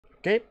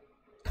Okay,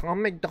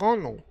 Tom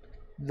MacDonald,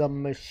 the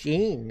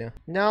machine.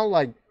 Now,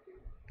 like,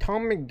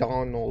 Tom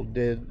MacDonald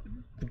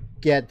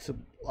gets,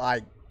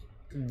 like,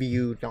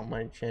 views on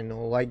my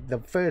channel. Like, the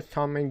first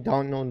Tom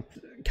MacDonald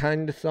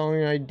kind of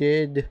song I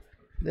did,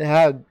 they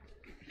had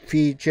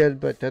featured,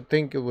 but I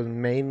think it was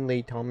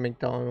mainly Tom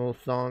MacDonald's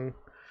song.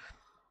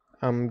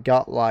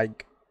 Got,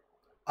 like,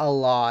 a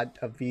lot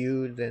of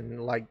views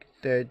and, like,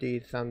 30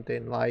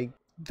 something. Like,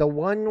 the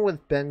one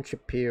with Ben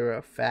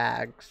Shapiro,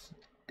 Facts,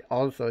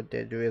 also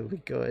did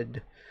really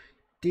good.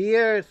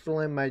 Dear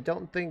Slim, I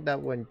don't think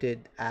that one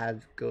did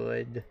as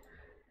good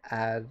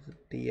as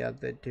the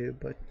other two,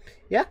 but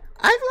yeah,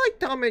 I like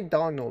Tom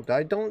MacDonald.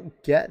 I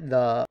don't get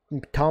the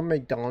Tom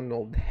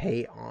MacDonald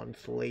hate,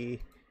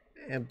 honestly,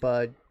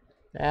 but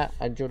yeah,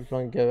 I just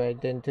want to go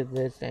right into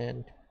this,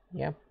 and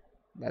yeah,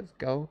 let's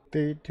go.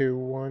 3, 2,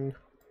 1,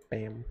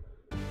 bam.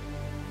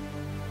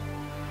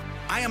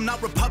 I am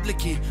not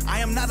Republican,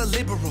 I am not a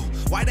liberal.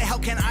 Why the hell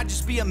can't I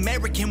just be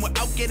American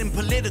without getting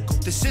political?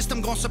 The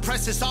system gon'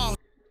 suppress us all.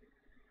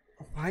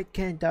 Why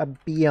can't I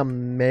be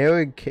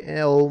American?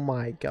 Oh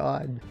my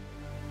god.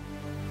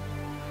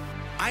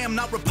 I am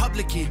not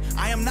Republican,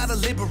 I am not a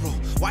liberal.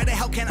 Why the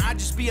hell can't I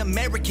just be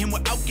American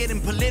without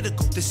getting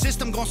political? The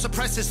system gon'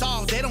 suppress us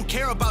all, they don't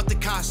care about the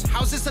cost.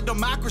 How's this a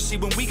democracy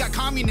when we got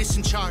communists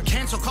in charge?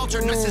 Cancel culture,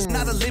 this is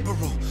not a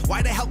liberal.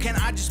 Why the hell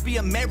can't I just be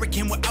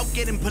American without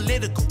getting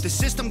political? The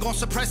system gon'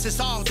 suppress us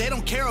all, they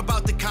don't care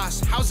about the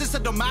cost. How's this a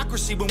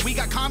democracy when we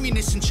got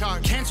communists in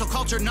charge? Cancel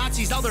culture,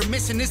 Nazis, all they're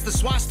missing is the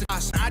swastika.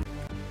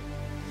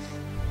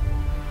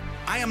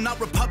 I am not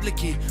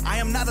Republican, I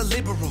am not a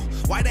liberal.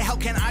 Why the hell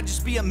can't I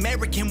just be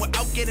American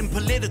without getting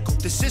political?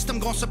 The system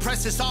gon'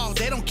 suppress us all,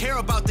 they don't care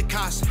about the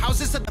cost. How's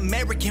this an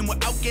American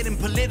without getting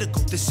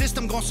political? The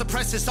system gon'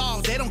 suppress us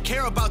all, they don't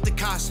care about the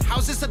cost.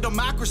 How's this a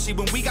democracy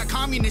when we got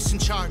communists in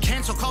charge?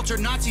 Cancel culture,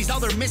 Nazis, all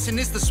they're missing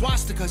is the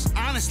swastikas.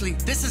 Honestly,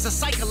 this is a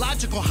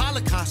psychological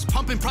holocaust.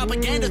 Pumping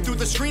propaganda through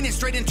the screen and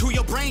straight into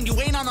your brain. You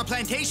ain't on a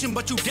plantation,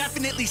 but you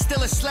definitely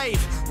still a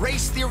slave.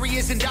 Race theory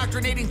is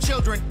indoctrinating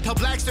children. Tell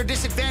blacks they're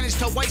disadvantaged,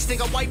 tell whites they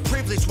got white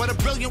privilege. What a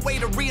brilliant way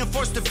to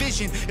reinforce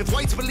division. If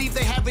whites believe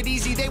they have it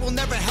easy, they will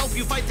never help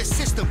you fight the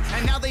system.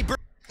 And now they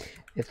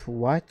if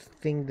whites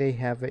think they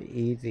have it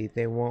easy,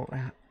 they won't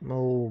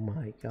oh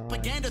my god.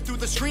 Propaganda through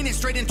the screen and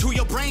straight into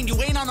your brain.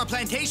 You ain't on a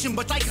plantation,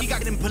 but like you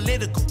got it in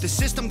political. The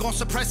system gon'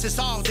 suppress us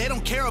all, they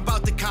don't care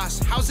about the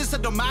cost. How's this a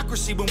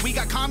democracy when we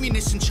got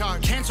communists in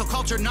charge? Cancel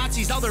culture,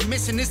 Nazis, all they're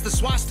missing is the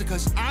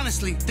swastikas.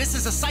 Honestly, this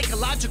is a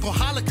psychological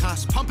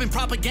holocaust. Pumping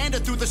propaganda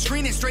through the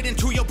screen and straight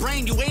into your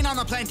brain. You ain't on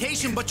a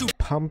plantation, but you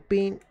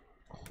pumping.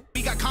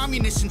 We got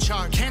communists in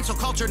charge. Cancel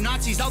culture,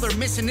 Nazis, all they're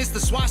missing is the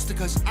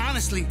swastikas.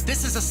 Honestly,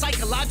 this is a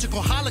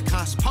psychological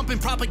holocaust. Pumping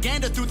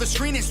propaganda through the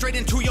screen and straight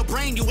into your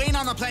brain. You ain't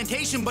on a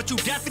plantation, but you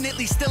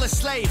definitely still a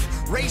slave.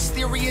 Race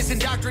theory is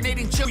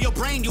indoctrinating your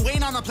brain. You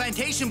ain't on a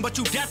plantation, but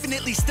you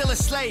definitely still a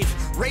slave.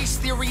 Race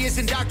theory is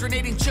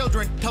indoctrinating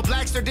children. Tell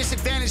blacks they're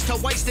disadvantaged, tell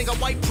whites they got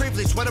white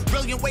privilege. What a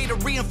brilliant way to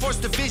reinforce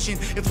division.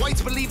 If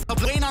whites believe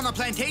you ain't on a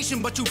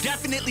plantation, but you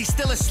definitely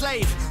still a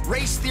slave.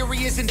 Race theory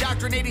is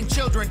indoctrinating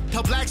children.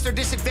 Tell blacks they're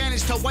disadvantaged,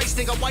 tell whites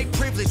they got white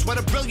privilege. What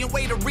a brilliant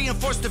way to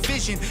reinforce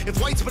division. If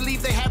whites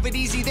believe they have it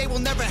easy, they will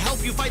never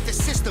help you fight the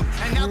system.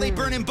 And now they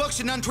burning books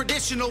in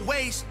untraditional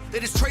ways. They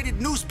just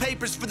traded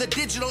newspapers for the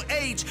digital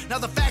age. Now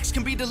the facts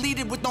can be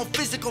deleted with no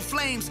physical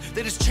flames.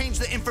 They just change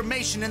the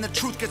information and the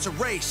truth gets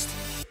erased.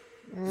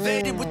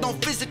 They did with no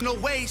physical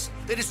ways.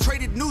 They just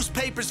traded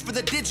newspapers for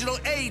the digital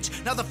age.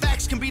 Now the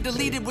facts can be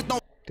deleted with no.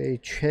 They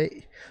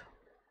trade.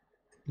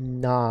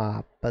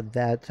 Nah, but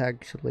that's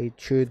actually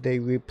true. They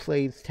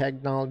replaced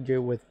technology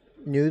with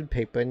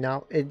newspaper.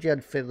 Now it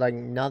just feels like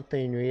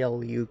nothing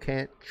real. You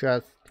can't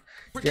trust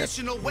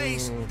traditional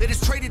ways. They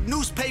just traded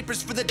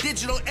newspapers for the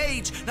digital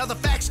age. Now the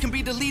facts can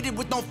be deleted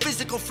with no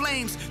physical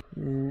flames.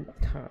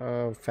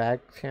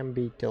 Facts can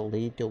be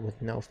deleted with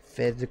no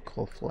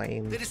physical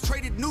flames. They just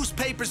traded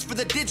newspapers for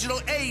the digital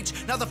age.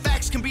 Now the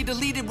facts can be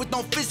deleted with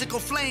no physical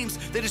flames.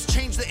 They just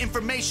change the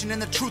information and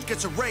the truth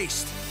gets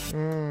erased.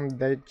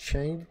 They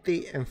change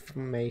the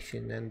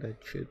information and the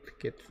truth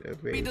gets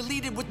erased. Be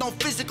deleted with no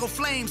physical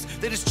flames.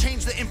 They just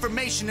change the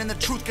information and the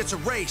truth gets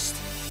erased.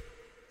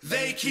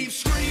 They keep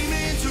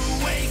screaming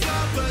to wake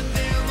up, but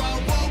they're all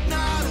woke,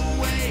 not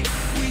awake.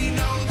 We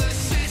know the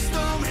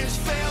system has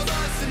failed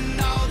us and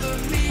all the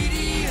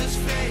media's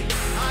fake.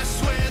 I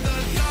swear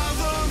the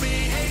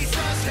government hates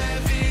us.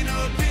 Having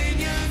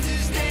opinions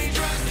is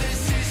dangerous. The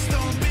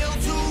system built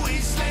to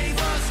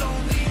enslave us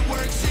only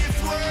works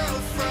if we're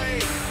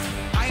afraid.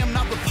 I am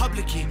not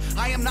Republican,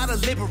 I am not a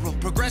liberal.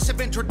 Progressive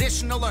and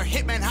traditional are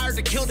hitmen hired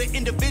to kill the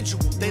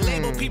individual. They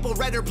label people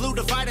red or blue,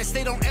 divide us,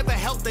 they don't ever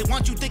help. They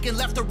want you thinking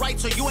left or right,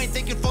 so you ain't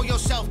thinking for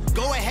yourself.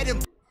 Go ahead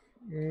and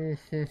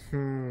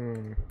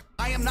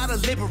I am not a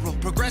liberal,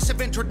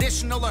 progressive and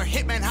traditional are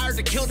hitmen hired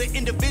to kill the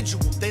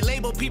individual. They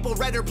label people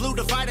red or blue,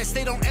 divide us,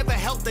 they don't ever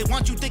help. They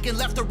want you thinking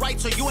left or right,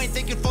 so you ain't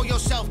thinking for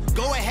yourself.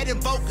 Go ahead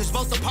and vote, cause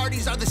both the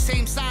parties are the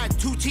same side.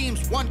 Two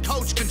teams, one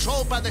coach,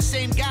 controlled by the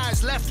same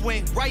guys. Left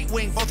wing, right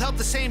wing, both help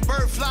the same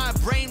bird fly.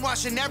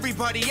 Brainwashing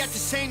everybody at the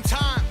same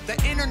time. The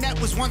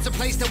internet was once a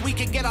place that we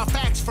could get our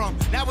facts from.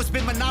 Now it's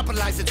been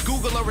monopolized, it's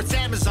Google or it's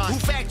Amazon. Who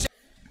fact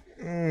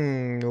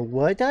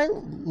What I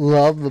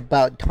love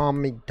about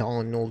Tom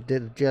MacDonald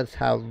is just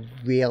how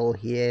real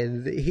he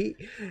is.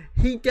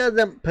 He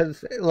doesn't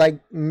like,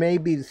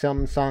 maybe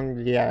some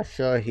songs, yeah,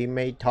 sure, he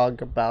may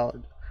talk about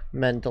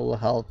mental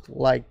health.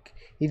 Like,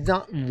 he's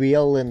not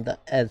real in the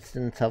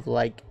essence of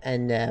like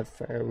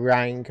NF or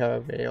Ryan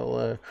Carville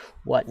or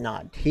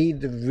whatnot.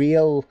 He's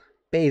real,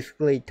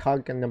 basically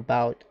talking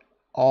about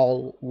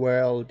all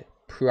world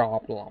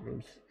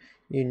problems,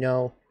 you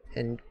know,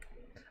 and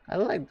I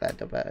like that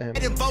about him.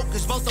 Vote,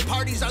 cause both the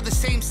parties are the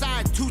same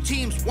side. Two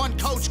teams, one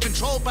coach,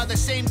 controlled by the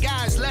same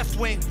guys. Left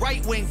wing,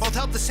 right wing, both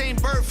help the same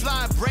bird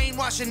fly.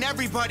 Brainwashing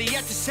everybody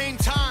at the same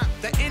time.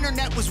 The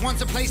internet was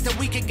once a place that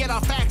we could get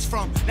our facts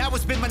from. Now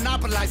it's been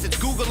monopolized, it's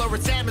Google or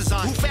it's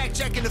Amazon. Who fact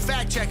checking the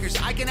fact checkers?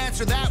 I can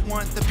answer that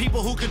one. The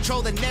people who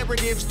control the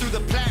narratives through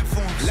the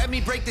platforms. Let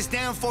me break this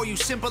down for you,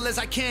 simple as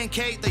I can,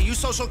 Kate. They use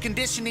social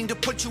conditioning to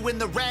put you in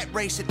the rat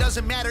race. It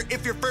doesn't matter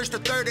if you're first or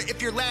third or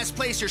if you're last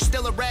place. You're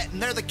still a rat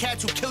and they're the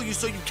cats who kill you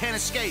so you can't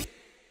escape.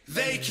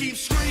 They keep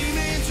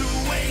screaming to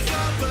wake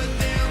up, but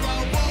they're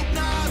all woke,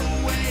 not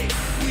awake.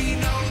 We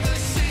know the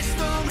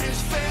system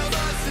has failed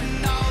us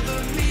and all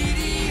the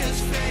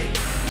media's fake.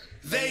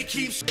 They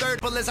keep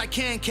third as I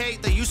can,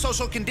 Kate. They use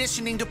social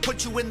conditioning to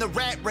put you in the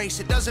rat race.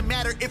 It doesn't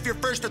matter if you're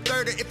first or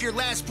third or if you're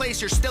last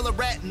place. You're still a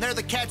rat and they're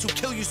the cats who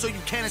kill you so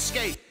you can't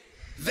escape.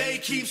 They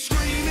keep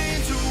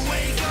screaming to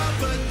wake up,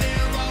 but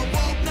they're all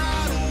woke,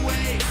 not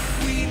awake.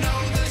 We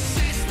know the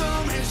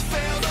system has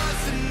failed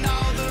us and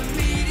all the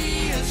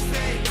media's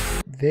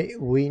fake.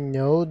 We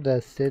know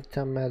the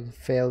system has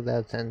failed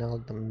us and all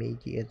the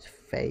media is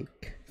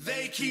fake.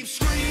 They keep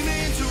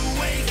screaming to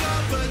wake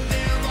up, but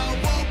they're all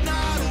woke,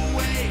 not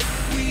awake.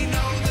 We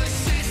know the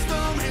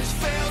system has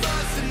failed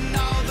us and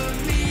all the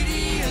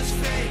media's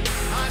fake.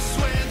 I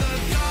swear the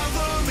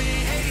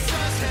government hates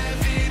us.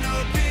 Having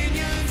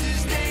opinions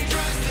is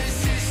dangerous. The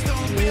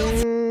system built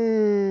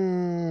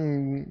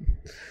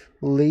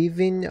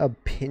Leaving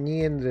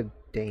opinions is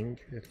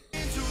dangerous.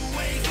 to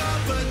wake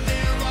up, but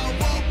they're all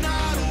woke,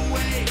 not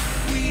awake.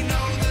 We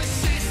know the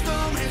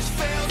system has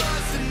failed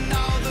us and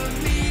all the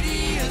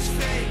media's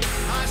fake.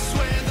 I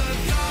swear the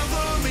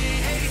government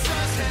hates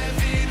us.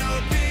 Having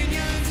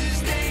opinions is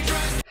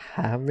dangerous.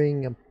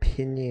 Having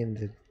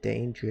opinions is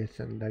dangerous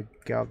and the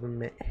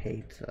government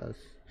hates us.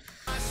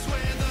 I swear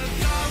the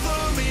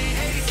government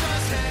hates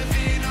us.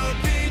 Having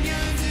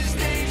opinions is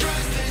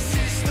dangerous. The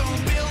system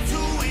built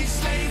to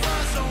enslave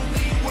us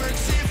only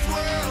works if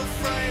we're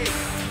afraid.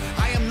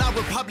 I am not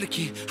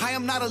Republican, I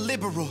am not a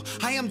liberal.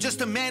 I am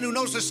just a man who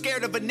knows they're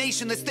scared of a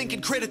nation that's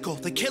thinking critical.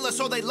 They kill us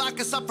or they lock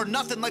us up for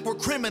nothing like we're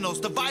criminals.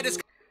 Divide us.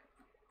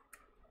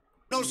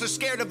 Knows they're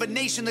scared of a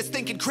nation that's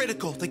thinking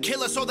critical. They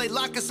kill us or they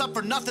lock us up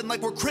for nothing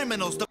like we're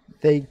criminals.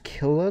 They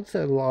kill us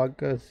or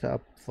lock us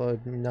up for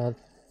nothing.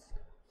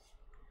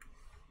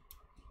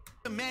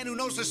 A man who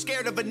knows they're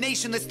scared of a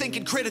nation that's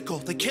thinking critical.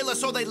 They kill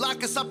us or they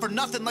lock us up for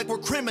nothing like we're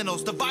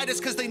criminals. Divide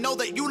us cause they know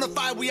that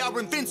unified we are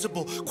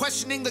invincible.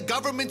 Questioning the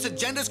government's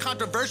agenda is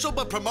controversial,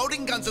 but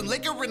promoting guns and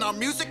liquor in our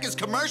music is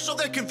commercial.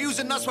 They're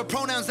confusing us with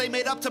pronouns they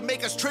made up to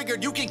make us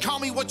triggered. You can call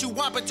me what you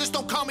want, but just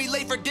don't call me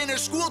late for dinner.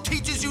 School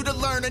teaches you to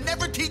learn and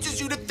never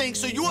teaches you to think.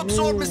 So you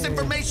absorb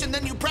misinformation,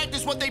 then you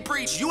practice what they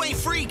preach. You ain't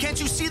free,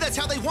 can't you see that's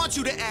how they want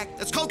you to act?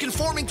 That's called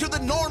conforming to the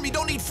norm, you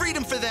don't need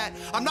freedom for that.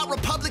 I'm not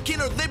Republican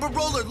or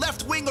liberal or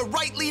left wing or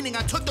right leaning.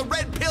 I took the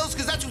red pills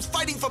cause that's who's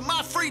fighting for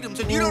my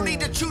freedoms. And you don't need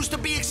to choose to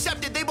be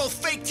accepted. They both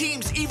fake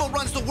teams. Evil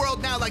runs the world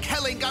now like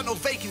hell ain't got no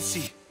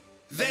vacancy.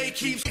 They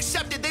keep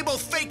accepted. They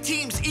both fake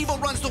teams. Evil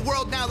runs the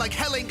world now like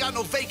hell ain't got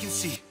no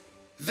vacancy.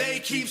 They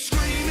keep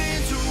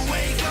screaming to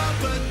wake up,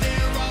 but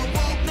they're all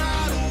woke,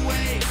 not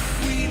awake.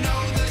 We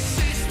know the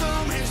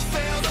system has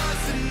failed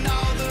us and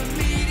all the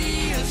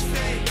media's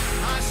fake.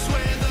 I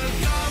swear the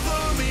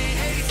government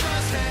hates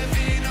us.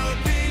 Having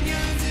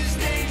opinions is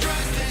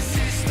dangerous. The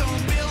system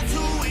built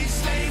to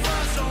enslave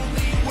us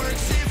only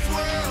works if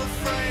we're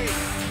afraid.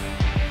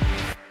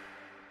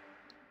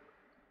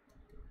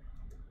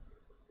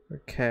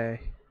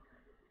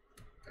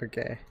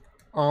 Okay.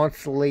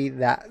 Honestly,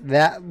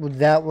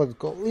 that was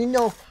cool. You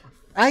know,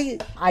 I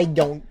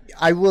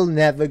will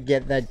never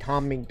get that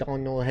Tom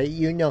MacDonald hate.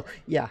 You know,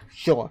 yeah,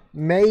 sure.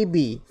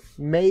 Maybe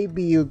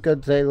you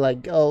could say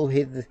like, oh,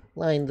 his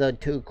lines are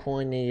too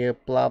corny,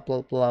 blah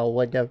blah blah,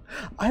 whatever.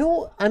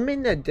 I'm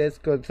in a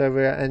Discord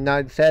server and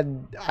I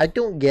said I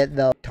don't get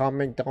the Tom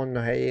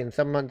MacDonald hate, and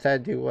someone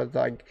said he was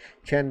like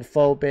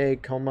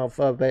transphobic,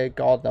 homophobic,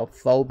 all the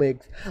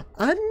phobics.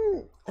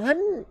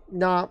 I'm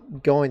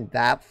not going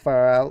that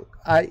far out.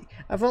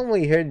 I've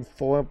only heard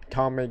 4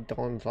 Tom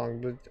MacDonald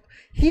songs, but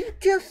he's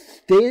just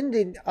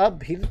standing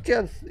up. He's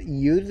just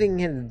using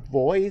his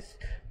voice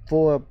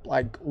for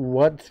like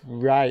what's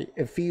right.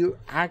 If you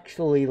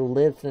actually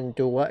listen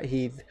to what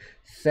he's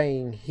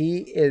saying, he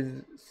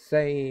is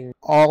saying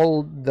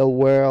all the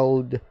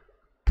world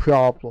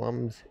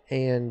problems,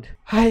 and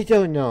I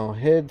don't know,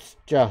 it's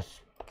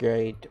just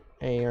great.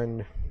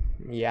 And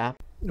yeah,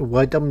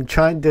 what I was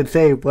trying to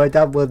say,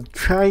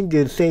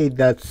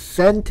 the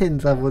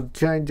sentence I was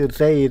trying to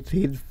say is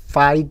he's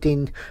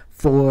fighting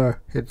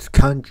for his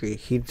country.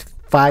 He's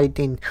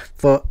fighting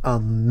for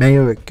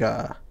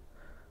America.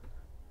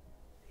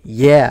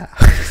 Yeah.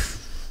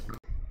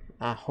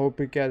 I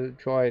hope you guys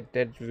enjoyed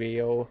this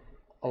video.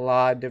 A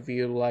lot of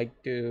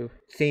you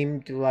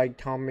seem to like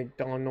Tom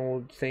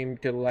MacDonald, seem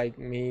to like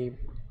me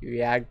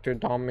react to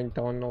Tom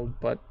MacDonald,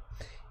 but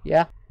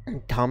yeah,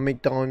 Tom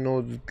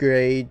MacDonald's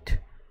great.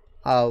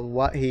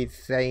 What he's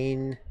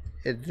saying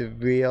is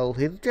real.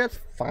 He's just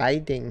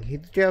fighting.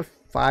 He's just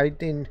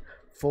fighting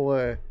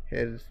for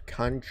his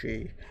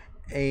country.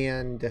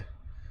 And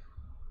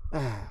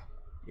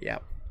yeah.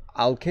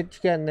 I'll catch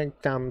you guys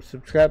next time.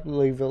 Subscribe,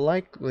 leave a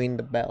like, ring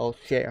the bell,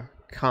 share,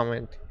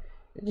 comment.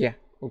 Yeah,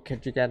 we'll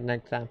catch you guys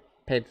next time.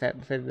 Peace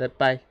out,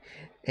 bye.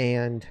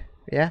 And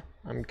yeah,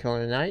 I'm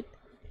Killer Knight.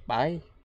 Bye.